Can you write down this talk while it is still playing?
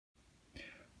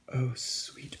Oh,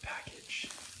 sweet package,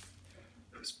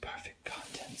 whose perfect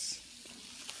contents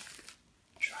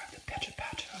drive the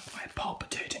pitter-patter of my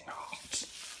palpitating heart.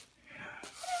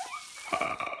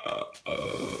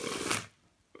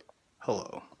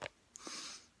 Hello.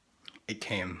 It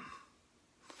came.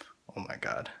 Oh my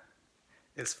god.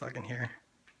 It's fucking here.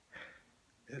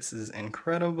 This is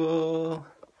incredible.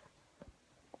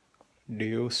 Do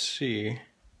you see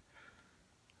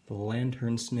the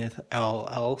Lanternsmith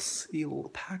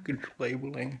LLC package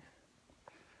labeling?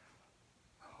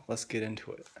 Let's get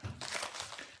into it.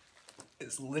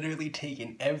 It's literally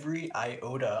taken every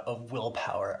iota of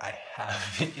willpower I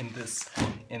have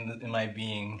in my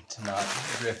being to not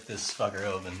rip this fucker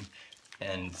open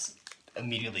and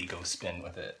immediately go spin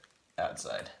with it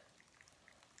outside.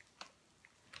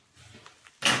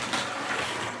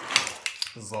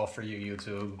 This is all for you,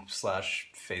 YouTube /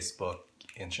 Facebook,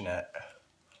 internet,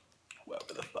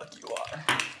 whoever the fuck you are.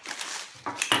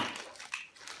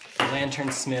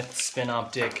 Lanternsmith spin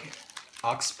optic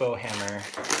oxbow hammer.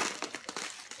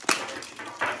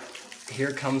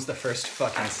 Here comes the first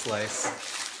fucking slice.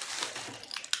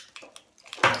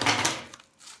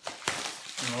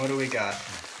 What do we got?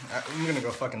 I'm gonna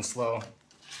go fucking slow.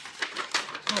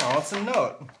 Oh, it's a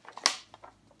note.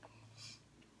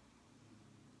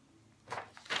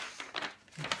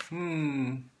 I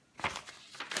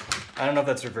don't know if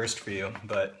that's reversed for you,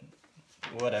 but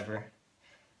whatever.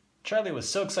 Charlie was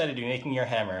so excited to be making your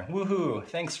hammer. Woohoo!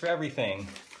 Thanks for everything.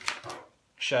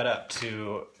 Shout out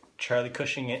to Charlie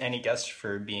Cushing and any guest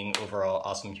for being overall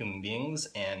awesome human beings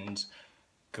and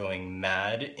going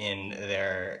mad in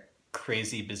their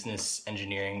crazy business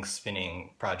engineering spinning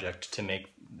project to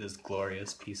make this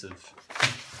glorious piece of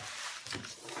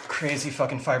crazy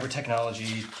fucking fiber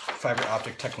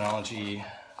optic technology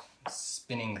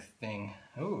spinning thing.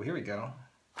 Oh, here we go.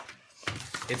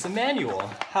 It's a manual.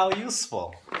 How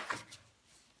useful.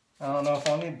 I don't know if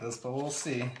I'll need this, but we'll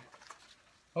see.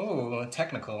 Oh,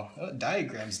 technical. Oh,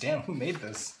 diagrams. Damn, who made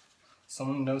this?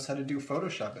 Someone knows how to do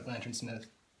Photoshop at Lanternsmith.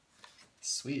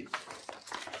 Sweet.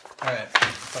 Alright,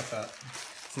 fuck that.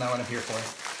 It's not what I'm here for.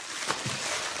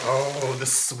 Oh, the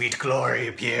sweet glory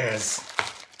appears.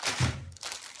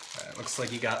 Alright, looks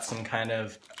like you got some kind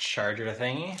of charger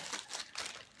thingy.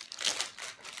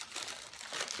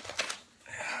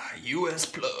 US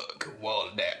plug, wall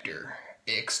adapter,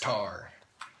 X-tar.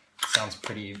 Sounds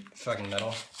pretty fucking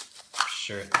metal.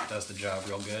 Sure, it does the job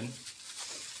real good.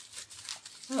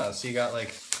 Oh, so you got like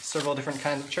several different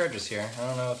kinds of chargers here. I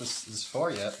don't know what this is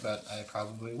for yet, but I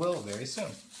probably will very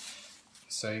soon.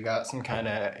 So you got some kind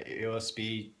of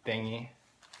USB thingy.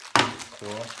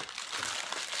 Cool.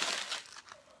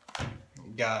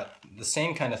 You got the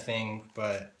same kind of thing,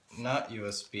 but not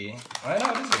USB. Oh, I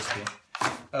know it is USB.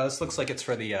 This looks like it's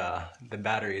for the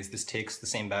batteries. This takes the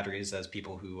same batteries as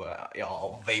people who,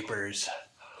 y'all vapors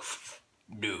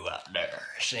do out there.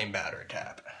 Same battery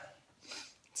type.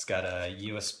 It's got a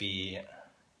USB,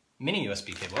 mini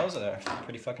USB cable. Those are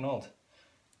pretty fucking old.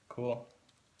 Cool.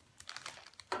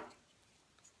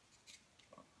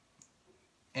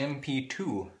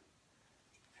 MP2.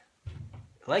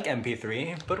 Like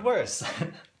MP3, but worse.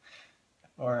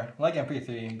 Or like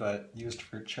MP3, but used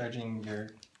for charging your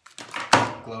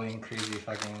glowing, crazy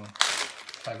fucking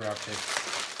fiber optic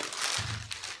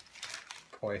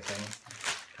koi thing.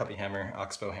 Puppy hammer,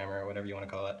 oxbow hammer, whatever you want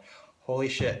to call it. Holy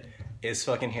shit, it's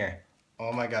fucking here.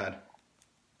 Oh my god.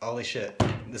 Holy shit.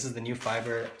 This is the new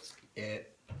fiber. There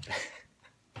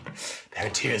are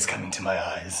tears coming to my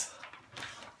eyes.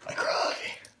 I cry.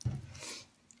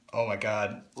 Oh my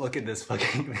god. Look at this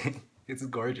fucking thing. It's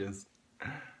gorgeous.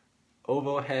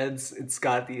 Oval heads. It's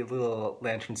got the little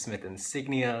Lanternsmith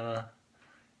insignia.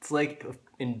 It's like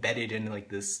embedded in like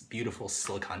this beautiful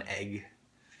silicone egg.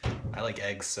 I like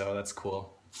eggs, so that's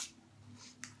cool.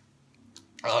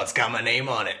 Oh, it's got my name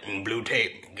on it in blue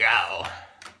tape. Gow.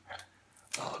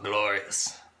 Oh,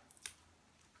 glorious.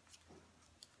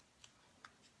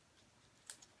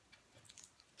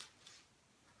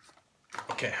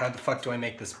 Okay, how the fuck do I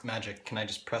make this magic? Can I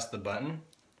just press the button?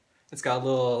 It's got a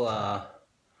little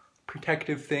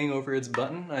protective thing over its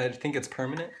button. I think it's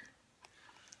permanent.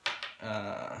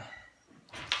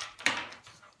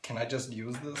 Can I just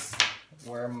use this?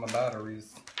 Where are my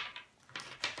batteries?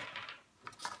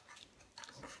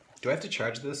 Do I have to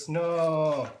charge this?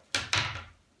 No!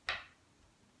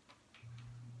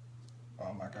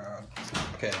 Oh my god.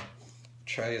 Okay,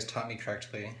 Charlie has taught me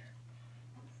correctly.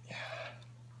 Yeah.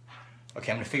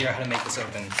 Okay, I'm gonna figure out how to make this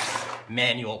open.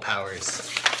 Manual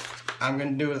powers. I'm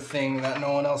gonna do a thing that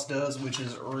no one else does, which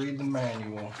is read the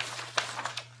manual.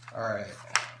 Alright.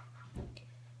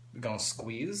 We're gonna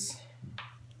squeeze.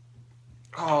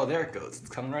 Oh, there it goes. It's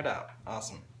coming right out.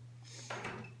 Awesome.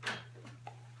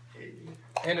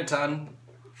 And a ton.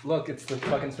 Look, it's the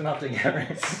fucking spin optic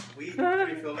camera. Sweet. Are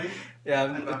you filming?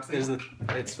 Yeah,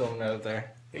 it's filming out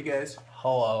there. Hey guys.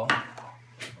 Hello.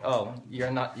 Oh, you're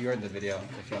in the video.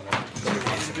 If you want to.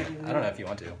 I don't know if you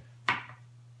want to.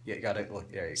 Yeah, you gotta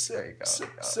look. There you go.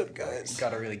 Sup, guys? You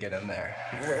gotta really get in there.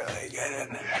 Really get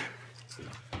in there.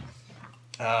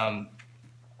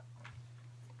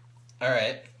 All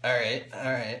right.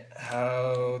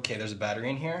 Okay, there's a battery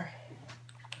in here.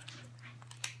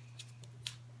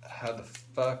 How the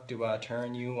fuck do I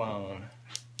turn you on?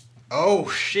 Oh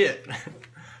shit!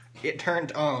 It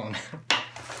turned on.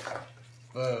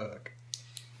 Fuck.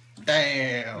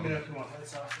 Damn. Let me know if you want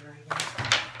lights off or anything.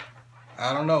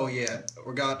 I don't know yet.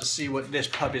 We're going to see what this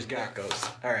puppy's got goes.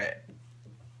 All right.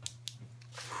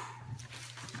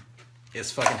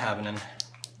 It's fucking happening.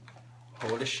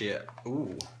 Holy shit.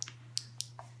 Ooh.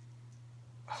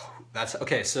 That's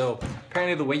okay. So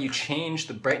apparently the way you change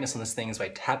the brightness on this thing is by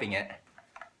tapping it.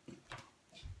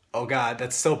 Oh god,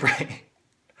 that's so bright.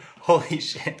 Holy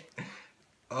shit.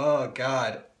 Oh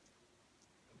god.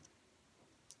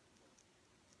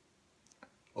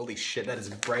 Holy shit, that is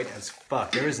bright as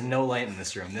fuck. There is no light in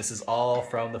this room. This is all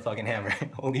from the fucking hammer.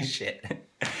 Holy shit.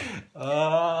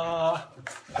 Hello,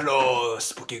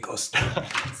 spooky ghost.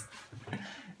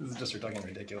 This is just fucking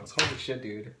ridiculous. Holy shit,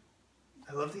 dude.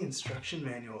 I love the instruction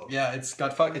manual. Yeah, it's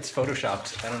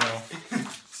photoshopped. I don't know.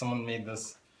 Someone made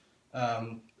this.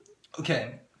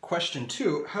 Okay, question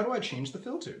 2. How do I change the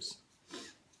filters?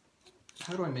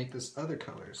 How do I make this other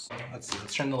colors? Let's see,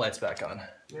 let's turn the lights back on.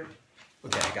 Yep.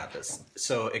 Okay, I got this.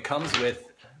 So it comes with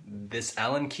this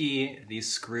Allen key,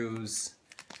 these screws,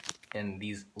 and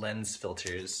these lens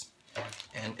filters.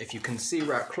 And if you can see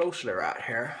right closely right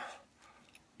here,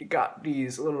 you got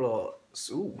these little,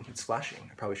 ooh, it's flashing.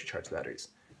 I probably should charge the batteries.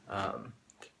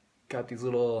 Got these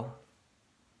little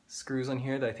screws on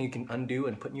here that I think you can undo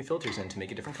and put new filters in to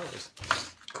make it different colors.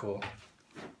 Cool.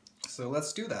 So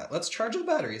let's do that. Let's charge the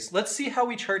batteries. Let's see how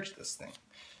we charge this thing.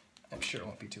 I'm sure it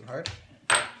won't be too hard.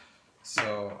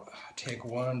 So take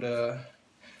one to,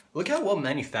 look how well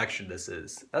manufactured this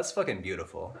is. That's fucking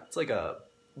beautiful. It's like a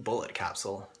bullet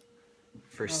capsule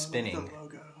for spinning. Look at the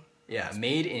logo. Yeah,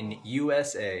 made in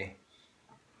USA,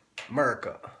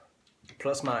 America,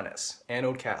 plus minus,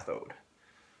 anode cathode.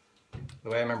 The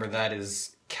way I remember that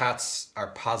is cats are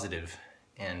positive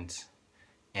and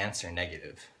ants are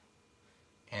negative.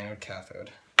 Anode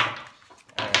cathode.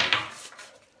 Alright.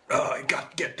 Oh, I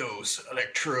got to get those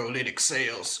electrolytic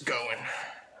cells going.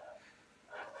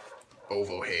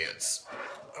 Ovo heads.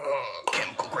 Oh,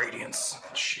 chemical gradients.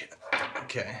 Shit.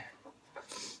 Okay.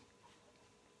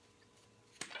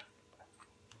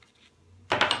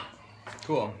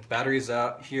 Cool. Batteries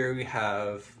out. Here we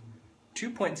have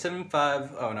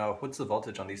 2.75. Oh no, what's the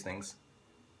voltage on these things?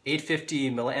 850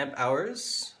 milliamp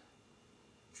hours.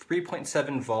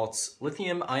 3.7 volts.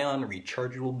 Lithium ion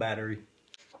rechargeable battery.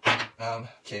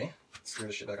 Okay, let's screw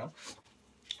this shit back on.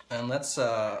 And let's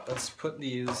put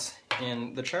these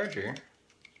in the charger.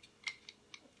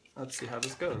 Let's see how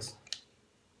this goes.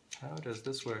 How does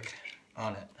this work?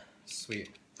 On it.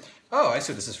 Sweet. Oh, I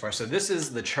see what this is for. So this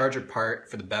is the charger part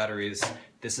for the batteries.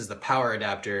 This is the power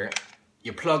adapter.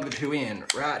 You plug the two in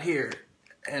right here.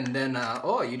 And then,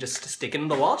 oh, you just stick it in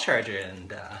the wall charger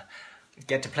and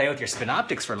get to play with your spin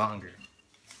optics for longer.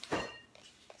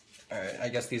 Alright, I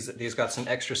guess these got some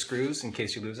extra screws in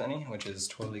case you lose any, which is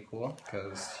totally cool,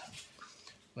 because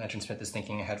Lanternsmith is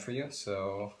thinking ahead for you,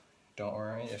 so don't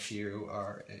worry if you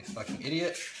are a fucking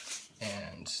idiot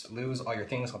and lose all your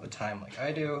things all the time like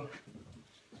I do,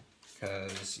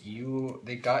 because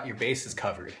they got your bases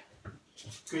covered.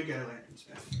 Good guy,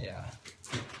 Lanternsmith. Yeah.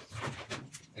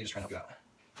 They just trying to help you out.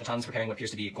 Natan's preparing what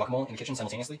appears to be guacamole in the kitchen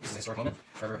simultaneously. This is a historic moment.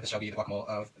 Forever, this shall be the guacamole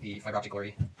of the fiber optic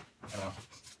glory. I don't know.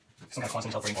 Some kind of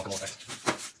quantum teleporting guacamole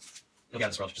effect. You'll get out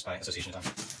of this world just by association time.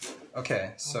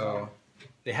 Okay, so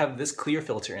they have this clear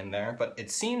filter in there, but it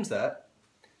seems that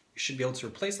you should be able to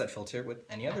replace that filter with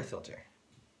any other filter.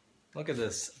 Look at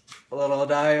this little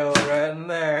diode right in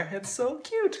there. It's so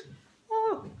cute.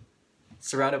 Oh.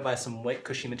 Surrounded by some white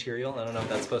cushy material. I don't know what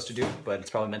that's supposed to do, but it's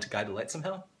probably meant to guide the light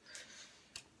somehow.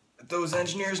 But those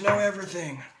engineers know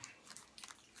everything.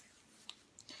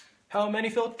 How many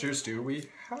filters do we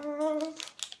have?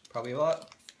 Probably a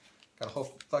lot. Got a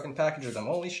whole fucking package of them.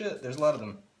 Holy shit, there's a lot of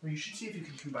them. Well, you should see if you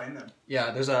can combine them. Yeah,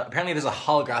 apparently there's a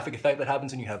holographic effect that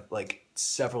happens when you have like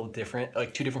several different,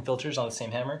 like 2 different filters on the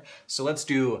same hammer. So let's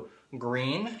do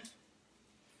green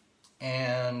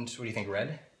and what do you think,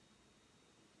 red?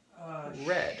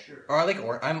 Red. Sure. Or I like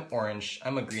I'm orange.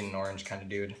 I'm a green and orange kind of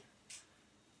dude.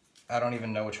 I don't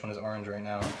even know which one is orange right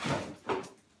now.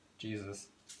 Jesus.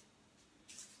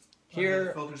 Here,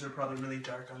 the filters are probably really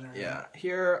dark on there. Yeah,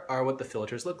 here are what the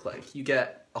filters look like. You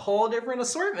get a whole different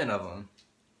assortment of them.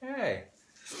 Hey.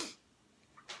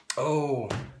 Oh.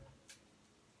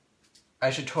 I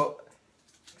should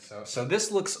So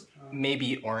this looks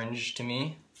maybe orange to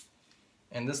me,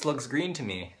 and this looks green to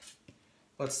me.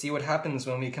 Let's see what happens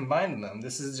when we combine them.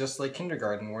 This is just like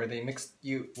kindergarten, where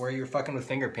you're fucking with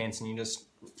finger paints and you just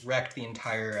wrecked the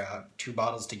entire 2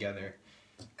 bottles together.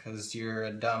 Because you're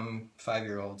a dumb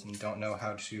 5-year-old and don't know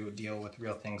how to deal with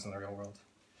real things in the real world.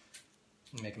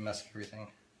 You make a mess of everything.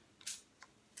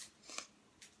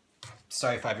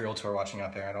 Sorry, 5-year-olds who are watching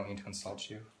out there, I don't mean to insult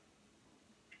you.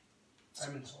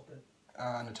 I'm insulted.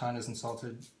 Natan is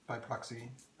insulted by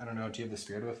proxy. I don't know, do you have the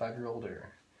spirit of a 5-year-old, or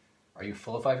are you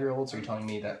full of 5-year-olds? Or are you telling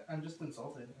me that... I'm just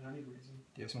insulted, I don't need a reason.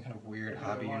 Do you have some kind of weird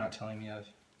hobby you're not telling me of?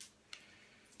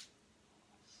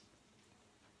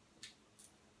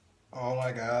 Oh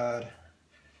my god.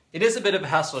 It is a bit of a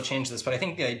hassle to change this, but I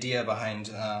think the idea behind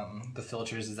the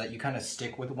filters is that you kind of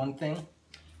stick with one thing.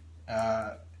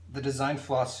 The design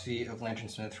philosophy of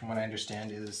Lanternsmith, from what I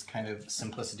understand, is kind of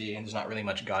simplicity, and there's not really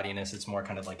much gaudiness. It's more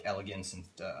kind of like elegance and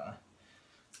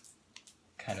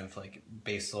kind of like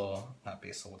not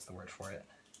basal, what's the word for it?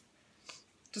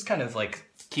 Just kind of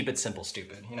like keep it simple,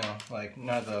 stupid, you know? Like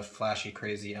none of the flashy,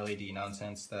 crazy LED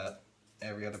nonsense that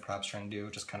every other prop's trying to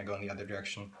do, just kind of go in the other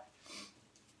direction.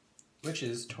 Which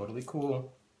is totally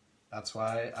cool. That's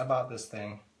why I bought this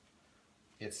thing.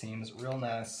 It seems real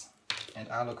nice, and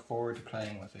I look forward to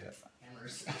playing with it.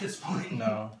 Hammers at this point.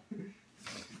 No.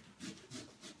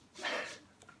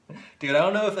 Dude, I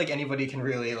don't know if like anybody can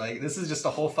really like, this is just a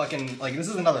whole fucking, like this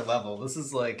is another level. This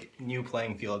is like new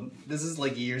playing field. This is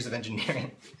like years of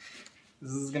engineering.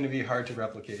 This is gonna be hard to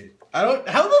replicate. How the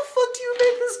fuck do you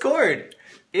make this cord?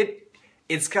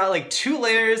 It's got like 2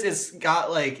 layers, it's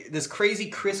got like this crazy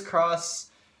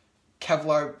crisscross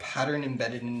Kevlar pattern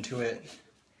embedded into it.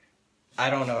 I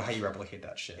don't know how you replicate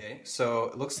that shit. Okay, so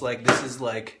it looks like this is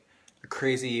like a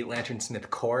crazy Lanternsmith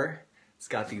core. It's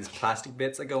got these plastic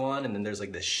bits that go on, and then there's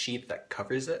like this sheath that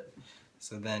covers it.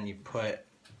 So then you put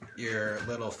your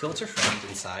little filter friend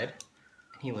inside.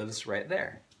 He lives right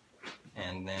there.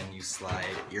 And then you slide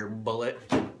your bullet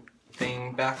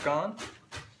thing back on.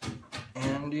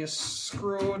 And you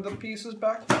screw the pieces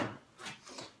back down.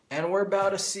 And we're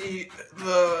about to see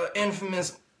the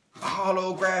infamous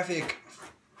holographic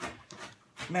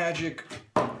magic.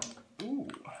 Ooh,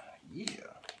 yeah.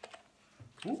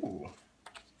 Ooh,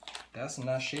 that's a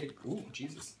nice shade of, ooh,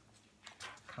 Jesus.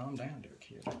 Calm down there,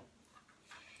 kid.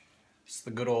 It's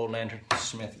the good old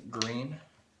Lanternsmith green.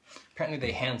 Apparently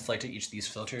they hand selected each of these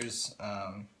filters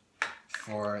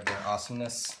for their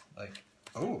awesomeness. Like,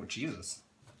 oh, Jesus.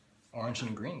 Orange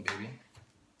and green, baby.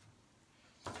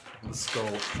 Let's go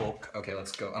folk. Okay,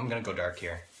 let's go. I'm gonna go dark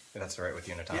here, if that's alright with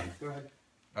you, Natan. Yeah, go ahead.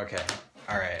 Okay,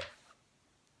 alright.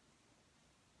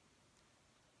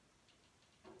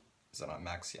 Is that not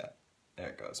max yet? There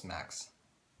it goes, max.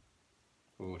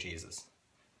 Ooh, Jesus.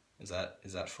 Is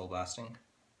that full blasting?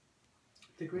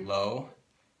 Degree? Low,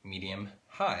 medium,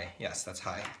 high. Yes, that's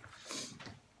high.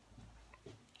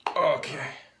 Okay.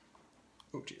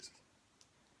 Ooh, Jesus.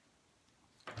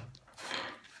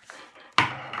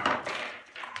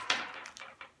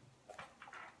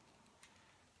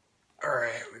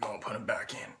 Alright, we're gonna put him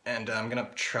back in. And I'm gonna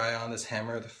try on this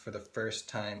hammer for the first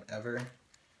time ever.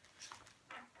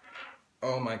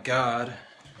 Oh my god.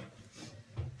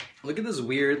 Look at this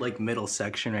weird like middle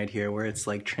section right here where it's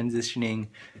like transitioning.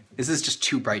 This is just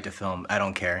too bright to film, I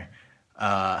don't care.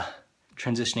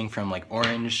 Transitioning from like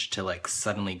orange to like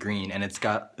suddenly green, and it's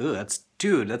got, ooh,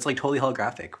 dude, that's like totally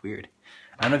holographic, weird.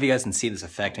 I don't know if you guys can see this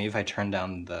effect, maybe if I turn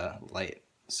down the light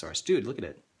source. Dude, look at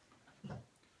it.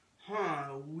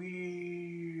 Huh,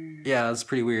 weird. Yeah, that's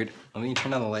pretty weird. Let me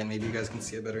turn down the light, maybe you guys can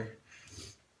see it better.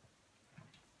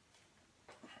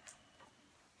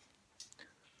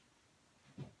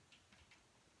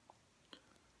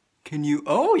 Can you,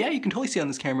 oh yeah, you can totally see on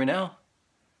this camera now.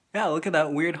 Yeah, look at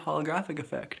that weird holographic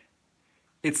effect.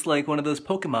 It's like one of those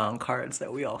Pokemon cards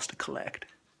that we all used to collect.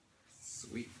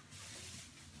 Sweet.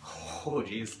 Oh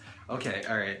jeez. Okay,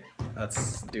 alright.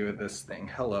 Let's do this thing.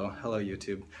 Hello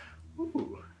YouTube.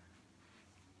 Ooh.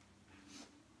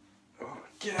 Oh,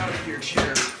 get out of here,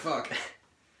 chair. Fuck.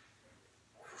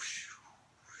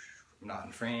 Not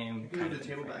in frame. You can move the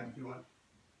table back if you want.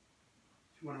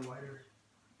 If you want it wider.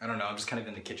 I don't know, I'm just kind of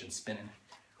in the kitchen spinning.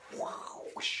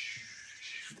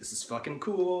 This is fucking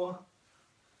cool.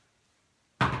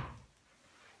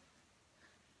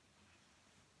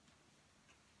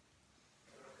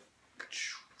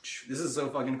 This is so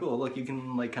fucking cool. Look, you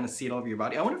can like kind of see it all over your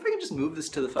body. I wonder if I can just move this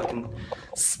to the fucking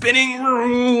spinning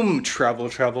room. Travel,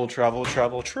 travel, travel,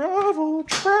 travel, travel,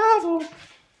 travel.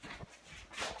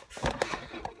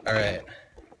 All right.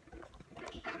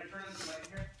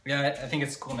 Yeah, I think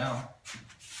it's cool now.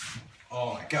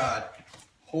 Oh my god.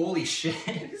 Holy shit.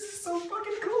 This is so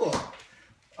fucking cool.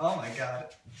 Oh my god.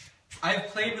 I've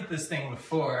played with this thing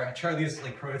before. I tried these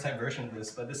like prototype version of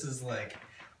this, but this is like,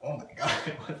 oh my god,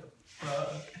 what the fuck?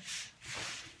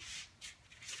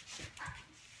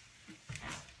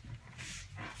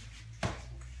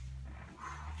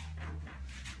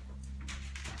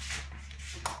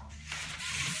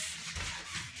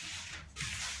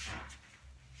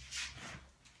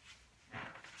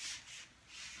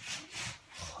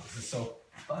 Oh, this is so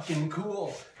fucking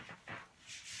cool.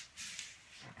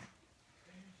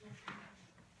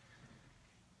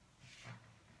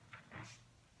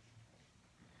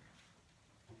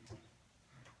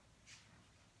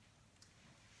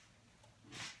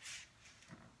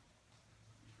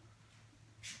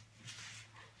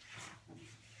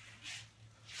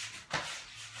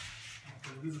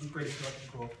 This is pretty fucking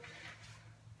cool.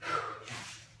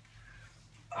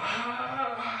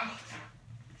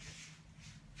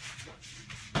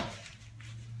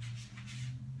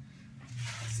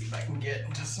 Let's see if I can get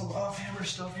into some off-hammer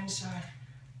stuff inside.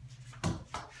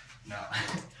 No.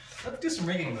 Let's do some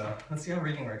rigging though. Let's see how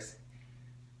rigging works.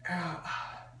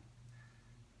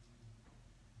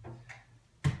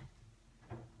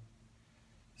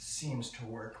 Seems to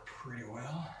work pretty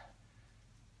well.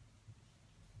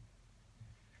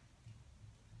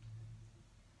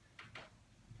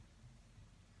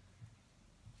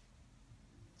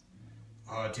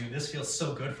 Oh, dude, this feels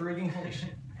so good for rigging. Holy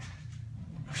shit.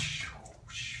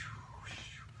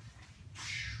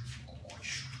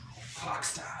 Hawk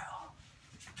style.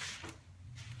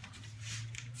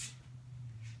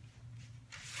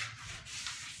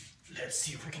 Let's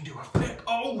see if we can do a flip.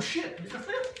 Oh shit, did a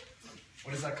flip?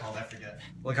 What is that called? I forget.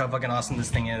 Look how fucking awesome this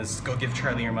thing is. Go give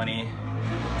Charlie your money.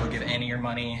 Go give Annie your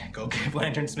money. Go give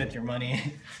Lanternsmith your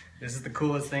money. This is the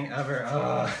coolest thing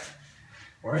ever.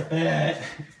 Worth it.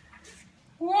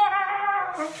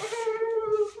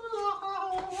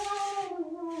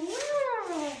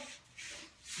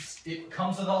 It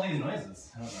comes with all these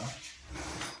noises. I don't know.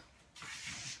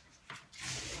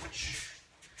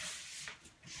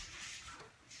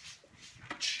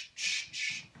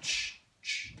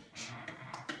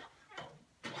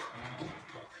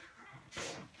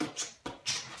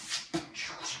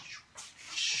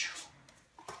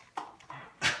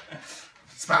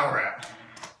 Spower wrap.